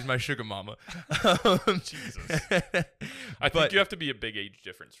 Okay, she's my sugar mama. Jesus. I think you have to be a big age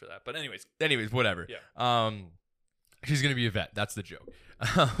difference for that. But anyways, whatever. Yeah. She's gonna be a vet. That's the joke.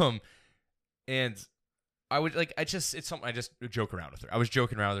 And I would like. It's something I just joke around with her. I was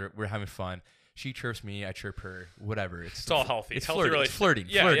joking around with her. We're having fun. She chirps me, I chirp her, whatever. It's all healthy. It's healthy flirting. It's flirting.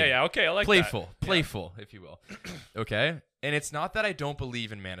 Yeah. Okay, I like playful, that. Playful, if you will. Okay? And it's not that I don't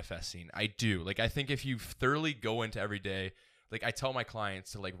believe in manifesting. I do. Like, I think if you thoroughly go into every day, like I tell my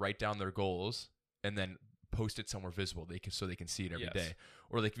clients to like write down their goals and then post it somewhere visible so they can see it every day.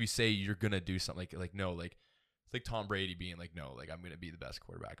 Or like if you say you're gonna do something like no, like it's like Tom Brady being like, no, like I'm gonna be the best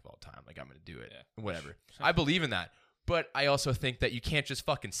quarterback of all time. Like I'm gonna do it. Yeah. Whatever. I believe in that. But I also think that you can't just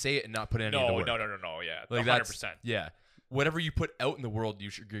fucking say it and not put any of the work. No. Yeah, like 100%. Yeah, whatever you put out in the world,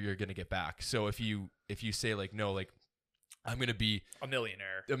 you're gonna get back. So if you say like no, like I'm gonna be a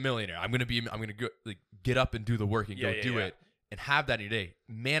millionaire. I'm gonna go like get up and do the work and do it and have that in your day.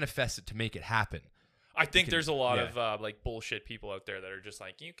 Manifest it to make it happen. I think there's a lot of like bullshit people out there that are just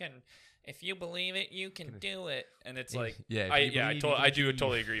like, you can, if you believe it, you can do it, and it's like I do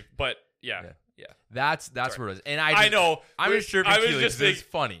totally agree, but yeah. That's where it is. And I know. I'm sure it's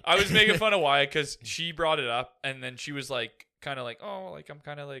funny. I was making fun of Wyatt because she brought it up, and then she was like, kind of like, oh, like I'm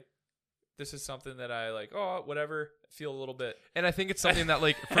kind of like, this is something that I like, oh, whatever, feel a little bit. And I think it's something that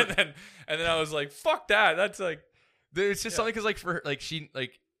like, and then I was like, fuck that. That's like, it's just something because like for her, like she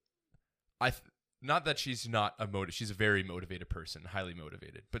like, not that she's not she's a very motivated person, highly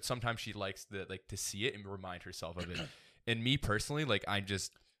motivated, but sometimes she likes to see it and remind herself of it. And me personally, like I'm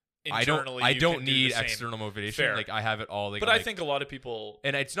just. I don't need external motivation. Fair. Like I have it all. Like, but I think a lot of people,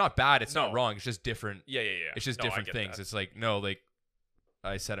 and it's not bad. It's not wrong. It's just different. Yeah. It's just different things. It's like no, like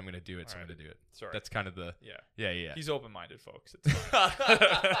I said, I'm gonna do it, so I'm gonna do it. Sorry. That's kind of the yeah. He's open-minded, folks.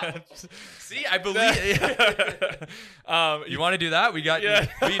 See, I believe. You want to do that? We got.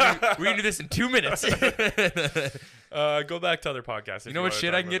 We can do this in 2 minutes. Go back to other podcasts. You know what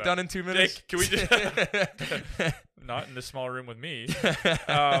shit I can get done in 2 minutes? Nick, can we just not in the small room with me?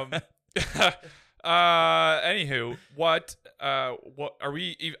 Anywho, what are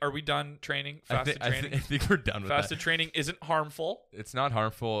we done training? Fasted training? I think we're done with that. Fasted training isn't harmful. It's not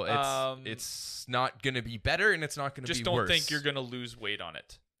harmful. It's not going to be better, and it's not going to be worse. Just don't think you're going to lose weight on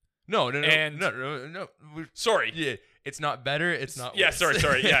it. No. Sorry. Yeah, it's not better. It's not. Yeah. Worse.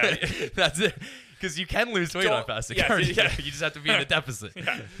 Sorry. Yeah. That's it. Because you can lose weight on fasted cardio. Yeah. You just have to be in a deficit.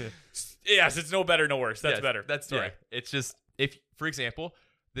 Yes, it's no better, no worse. That's better. That's sorry. Yeah. It's just if, for example,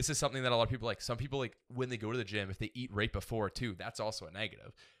 this is something that a lot of people like. Some people like when they go to the gym, if they eat right before too, that's also a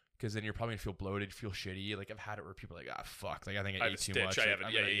negative. Because then you're probably gonna feel bloated, feel shitty. Like I've had it where people are like, fuck, like I think I ate too much.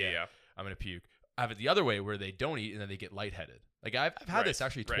 I'm gonna puke. I have it the other way where they don't eat and then they get lightheaded. Like I've had this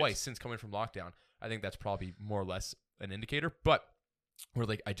actually twice since coming from lockdown. I think that's probably more or less an indicator. But where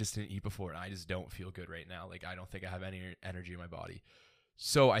like I just didn't eat before and I just don't feel good right now. Like I don't think I have any energy in my body.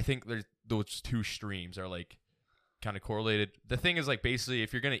 So I think there's those two streams are like kind of correlated. The thing is like basically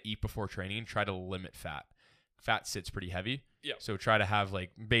if you're going to eat before training, try to limit fat. Fat sits pretty heavy. Yeah. So try to have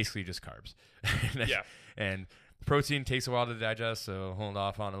like basically just carbs. Yeah. And protein takes a while to digest, so hold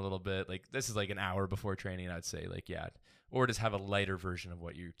off on a little bit. Like this is like an hour before training, I'd say. Like yeah, or just have a lighter version of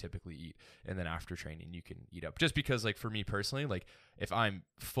what you typically eat, and then after training you can eat up. Just because like for me personally, like if I'm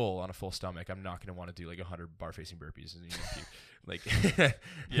full on a full stomach, I'm not gonna want to do like 100 bar facing burpees and like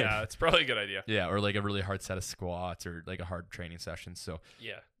yeah, it's probably a good idea. Yeah, or like a really hard set of squats or like a hard training session. So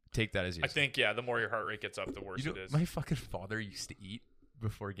yeah, take that as you. I think the more your heart rate gets up, the worse it is. My fucking father used to eat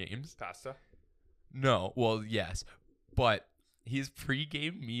before games. Pasta? No, well yes, but his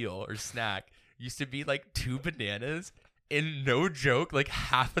pre-game meal or snack used to be like 2 bananas and no joke, like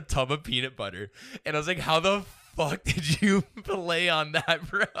half a tub of peanut butter. And I was like, how the fuck did you play on that,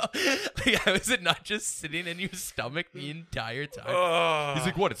 bro? Like, how is it not just sitting in your stomach the entire time? He's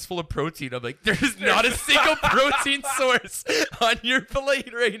like, what? It's full of protein. I'm like, there's not a single protein source on your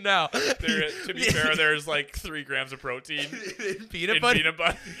plate right now. To be fair, there's like 3 grams of protein in peanut butter.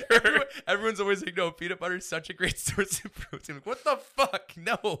 Everyone's always like, no, peanut butter is such a great source of protein. Like, what the fuck?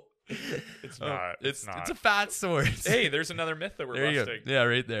 No. It's not. It's not. It's a fat source. Hey, there's another myth that we're busting. Yeah,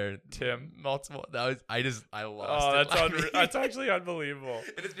 right there. Tim. Multiple. I lost it. Oh, that's actually unbelievable.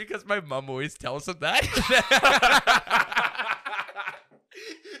 And it's because my mom always tells him that.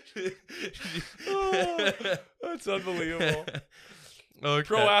 That's unbelievable. Okay.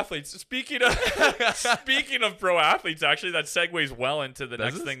 Pro athletes. Speaking of pro athletes, actually, that segues well into the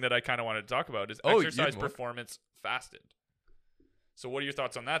next thing that I kind of wanted to talk about is exercise performance fasted. So what are your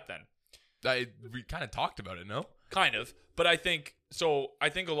thoughts on that then? We kind of talked about it, no? Kind of, but I think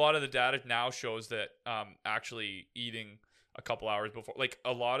a lot of the data now shows that actually eating a couple hours before, like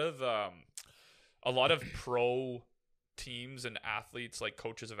a lot of pro teams and athletes, like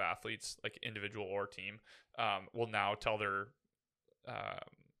coaches of athletes, like individual or team, will now tell their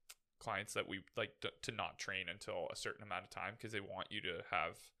clients that we like to not train until a certain amount of time because they want you to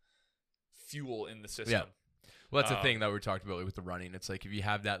have fuel in the system. Yeah. Well, that's the thing that we talked about with the running. It's like if you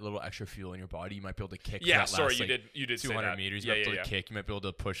have that little extra fuel in your body, you might be able to kick. Yeah, that last, you did 200 meters. You might be able to kick. You might be able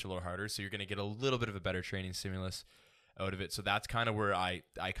to push a little harder. So you're going to get a little bit of a better training stimulus out of it. So that's kind of where I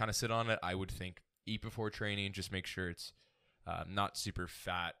kind of sit on it. I would think eat before training. Just make sure it's not super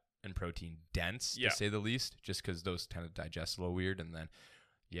fat and protein dense, to say the least. Just because those tend to digest a little weird, and then.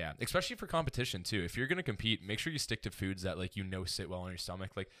 Yeah, especially for competition too. If you're gonna compete, make sure you stick to foods that like sit well in your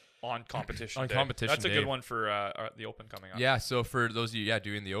stomach, like on competition. That's a good one for the Open coming up. Yeah, so for those of you,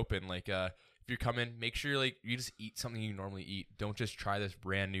 doing the Open, like if you come in, make sure like you just eat something you normally eat. Don't just try this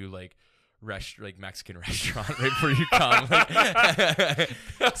brand new like Mexican restaurant right before you come.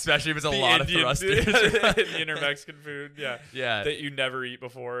 Especially if it's a lot Indian, of thrusters. Indian or Mexican food, yeah, that you never eat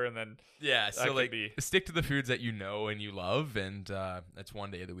before, and then so like stick to the foods that you know and you love, and that's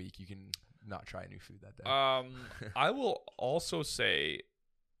one day of the week you can not try new food that day. I will also say,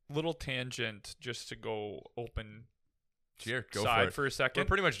 little tangent just to go open. Sure, go side for a second. We're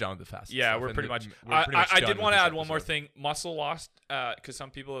pretty much done with the fast. Yeah, we're pretty much. I did want to add one more thing. Muscle loss, because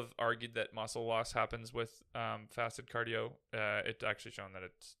some people have argued that muscle loss happens with fasted cardio. It's actually shown that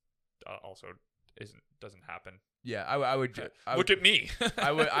it's also doesn't happen. Yeah, I would look at me.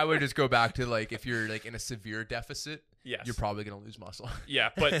 I would just go back to like if you're like in a severe deficit. Yes. You're probably gonna lose muscle. Yeah,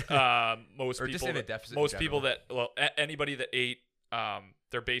 but anybody that ate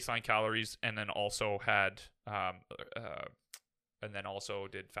their baseline calories and then also had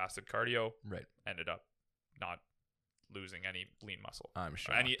did fasted cardio, right, ended up not losing any lean muscle. I'm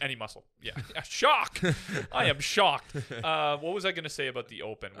shocked. Any muscle. Yeah. Shock. I am shocked. What was I going to say about the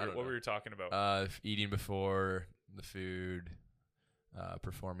Open? What were you talking about? Eating before the food,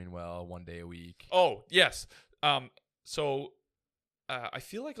 performing well 1 day a week. Oh, yes. So I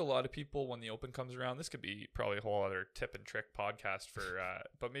feel like a lot of people, when the Open comes around, this could be probably a whole other tip and trick podcast for,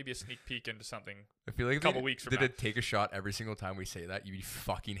 but maybe a sneak peek into something. I feel like a couple weeks from now. Did it take a shot every single time we say that? You'd be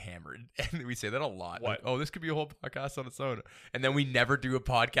fucking hammered. And we say that a lot. What? Like, this could be a whole podcast on its own. And then we never do a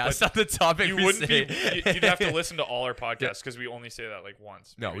podcast on the topic. You wouldn't be. You'd have to listen to all our podcasts because we only say that like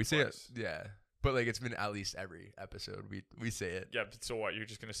once. No, we say it. Yeah. But like it's been at least every episode we say it. Yeah. But so what? You're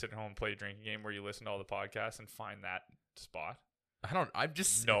just gonna sit at home and play a drinking game where you listen to all the podcasts and find that spot? I'm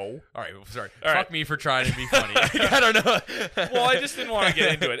just no. All right, well, sorry. All Fuck me for trying to be funny. I don't know. Well, I just didn't want to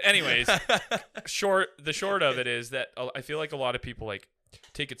get into it. Anyways, the short of it is that I feel like a lot of people like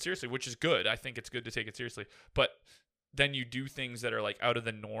take it seriously, which is good. I think it's good to take it seriously, but then you do things that are like out of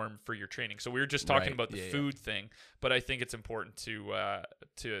the norm for your training. So we were just talking about the food thing, but I think it's important to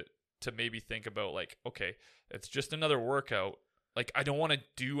maybe think about like, okay, it's just another workout. Like, I don't want to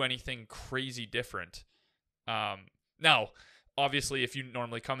do anything crazy different. Now, obviously, if you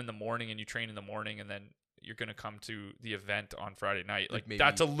normally come in the morning and you train in the morning and then you're going to come to the event on Friday night, like maybe,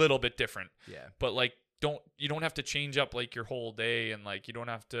 that's a little bit different. Yeah. But like, you don't have to change up like your whole day, and like, you don't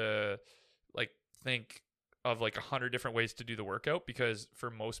have to like think of like 100 different ways to do the workout, because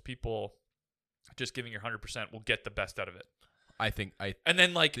for most people, just giving your 100% will get the best out of it. And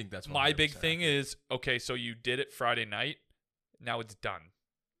then like, that's my big thing is, okay, so you did it Friday night, now it's done.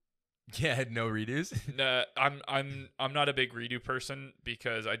 Yeah, no redos. No, I'm not a big redo person,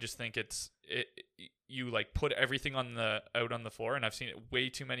 because I just think you like put everything out on the floor, and I've seen it way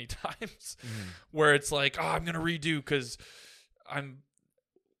too many times where it's like, oh, I'm gonna redo because I'm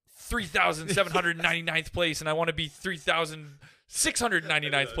 3,799th place and I want to be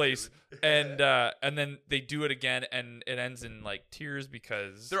 3,699th place, and then they do it again and it ends in like tears,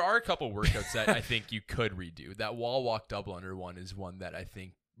 because there are a couple workouts that I think you could redo. That wall walk double under one is one that I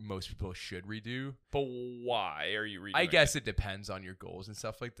think most people should redo. But why are you redoing I guess it depends on your goals and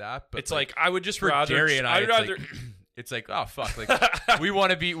stuff like that. But it's like I would just for rather Jerry and I'd rather it's like, oh fuck, like we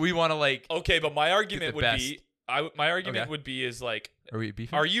want to like, okay, but my argument would be would be is like, are we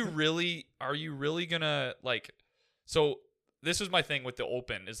beefing? Are you really gonna like, so this was my thing with the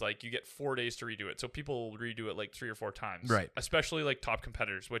Open, is like you get 4 days to redo it. So people redo it like 3 or 4 times. Right. Especially like top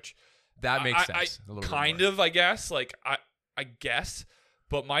competitors, which that makes sense. I guess. Like I guess.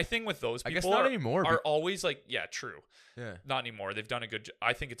 But my thing with those people, I guess not anymore, are always like, yeah, true. Yeah. Not anymore. They've done a good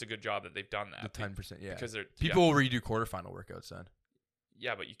I think it's a good job that they've done that. The 10%, yeah. Because people will redo quarterfinal workouts then.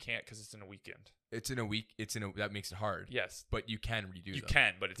 Yeah, but you can't, because it's in a weekend. It's in a week. That makes it hard. Yes. But you can redo them. You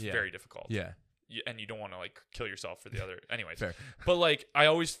can, but it's very difficult. Yeah. And you don't want to like kill yourself for the other. Anyways. Fair. But like, I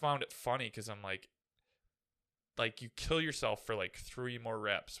always found it funny, because I'm like you kill yourself for like 3 more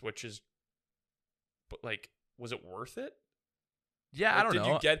reps, which is, but like, was it worth it? Yeah, like, I don't know.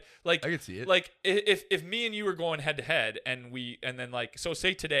 Did you get like? I could see it. Like if me and you were going head to head, and then like, so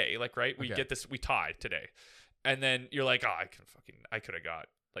say today, like, right, we get this, we tie today, and then you're like, oh, I could have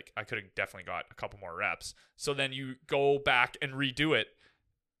definitely got a couple more reps. So then you go back and redo it.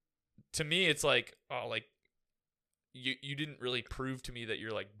 To me, it's like, oh, like you didn't really prove to me that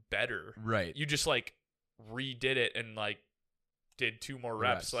you're like better. Right. You just like redid it and like did 2 more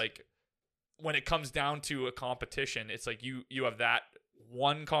reps. Like, when it comes down to a competition, it's like you have that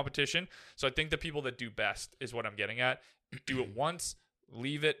one competition. So I think the people that do best is what I'm getting at. Do it once,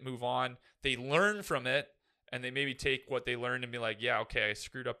 leave it, move on. They learn from it, and they maybe take what they learned and be like, yeah, okay, I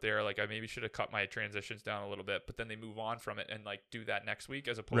screwed up there. Like, I maybe should have cut my transitions down a little bit. But then they move on from it and like do that next week,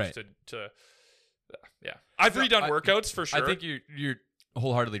 as opposed to yeah. I've redone workouts for sure. I think you're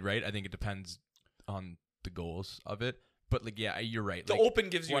wholeheartedly right. I think it depends on the goals of it. But like, yeah, you're right. The like, Open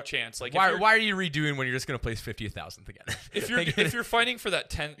gives you a chance. Like, why are you redoing when you're just gonna place 50,000th again? if you're fighting for that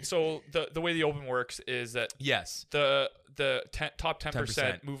 10, so the way the Open works is that the top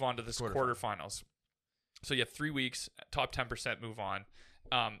 10% move on to the quarterfinals. So you have 3 weeks, top 10% move on,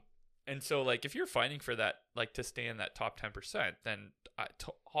 and so like if you're fighting for that, like to stay in that top 10%, then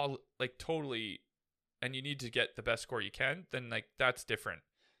totally, and you need to get the best score you can, then like that's different.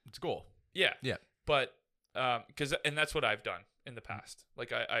 It's a goal. Yeah. Yeah. But and that's what I've done in the past.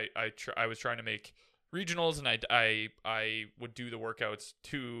 Like I was trying to make regionals, and I would do the workouts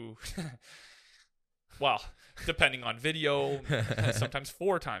to well, depending on video, sometimes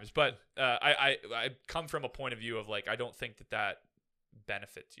 4 times. But I come from a point of view of like, I don't think that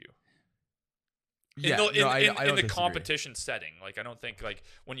benefits you. In the competition setting, like I don't think like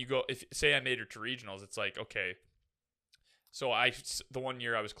when you go, if say I made it to regionals, it's like, okay, so the 1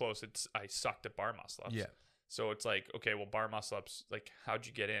 year I was close, I sucked at bar muscle ups. Yeah. So it's like, okay, well, bar muscle ups, like, how'd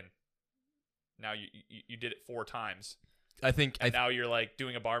you get in? Now you did it 4 times. I think now you're like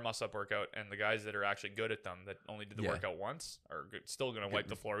doing a bar muscle up workout, and the guys that are actually good at them that only did the workout once are still going to wipe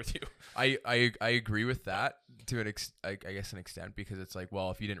the floor with you. I agree with that to an extent, because it's like, well,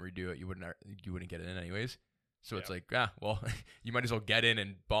 if you didn't redo it, you wouldn't get it in anyways. So it's like, well, you might as well get in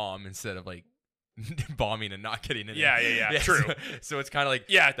and bomb instead of like bombing and not getting in. Yeah, true. So it's kind of like,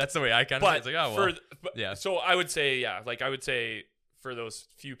 that's the way I kind of. It's like, oh well, So I would say, for those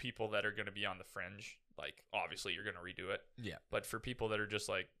few people that are going to be on the fringe, like obviously you're going to redo it. Yeah. But for people that are just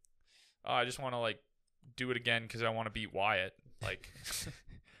like, oh, I just want to like do it again because I want to beat Wyatt, like,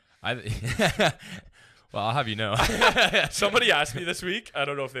 well, I'll have you know. Somebody asked me this week. I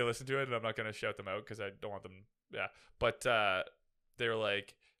don't know if they listened to it, and I'm not going to shout them out because I don't want them. Yeah. But they're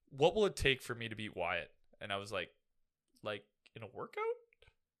like, what will it take for me to beat Wyatt? And I was like, like in a workout?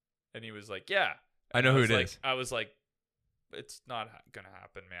 And he was like, yeah. I know who it like, is. I was like, it's not gonna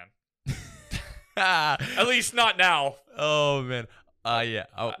happen, man. At least not now. Oh man. Yeah.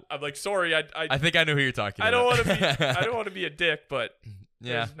 I'm like, sorry. I think I know who you're talking I about. I don't want to be a dick, but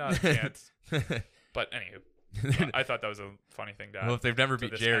yeah, there's not a chance. But anywho, I thought that was a funny thing to add. Well, if they've never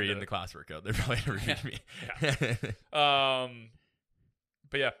beat Jerry in the class workout, they're probably never beat me. Yeah.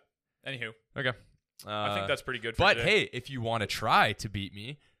 But yeah. Anywho. Okay. I think that's pretty good. But hey, if you want to try to beat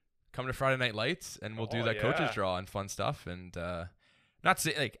me, come to Friday Night Lights and we'll do that coaches draw and fun stuff. And not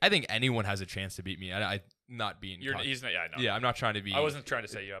say like I think anyone has a chance to beat me. I not being. He's not. Yeah, no. Yeah, I'm not trying to be. I wasn't trying to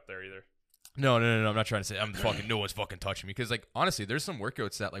set you up there either. No. I'm not trying to say I'm fucking. No one's fucking touching me because like honestly, there's some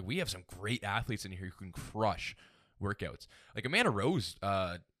workouts that like we have some great athletes in here who can crush workouts. Like Amanda Rose,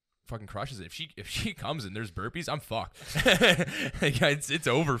 fucking crushes it. If she comes and there's burpees, I'm fucked. Like, it's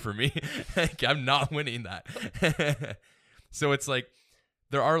over for me. Like, I'm not winning that. So it's like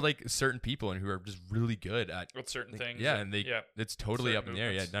there are like certain people who are just really good at certain things. Yeah, and it's totally up in the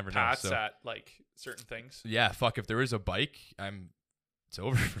air. Yeah, never know. Pat's at like certain things. Yeah, fuck. If there is a bike, it's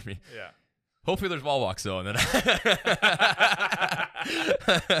over for me. Yeah. Hopefully there's wall walks though, and then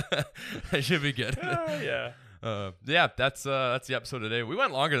I should be good. Yeah. Yeah, that's the episode today. We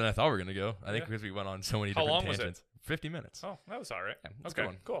went longer than I thought we were gonna go. I think because we went on so many different tangents. Was it? 50 minutes. Oh, that was all right. Yeah, okay,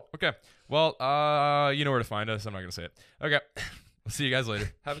 cool. Okay. Well, you know where to find us. I'm not gonna say it. Okay. We'll see you guys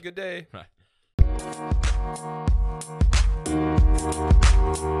later. Have a good day. Bye.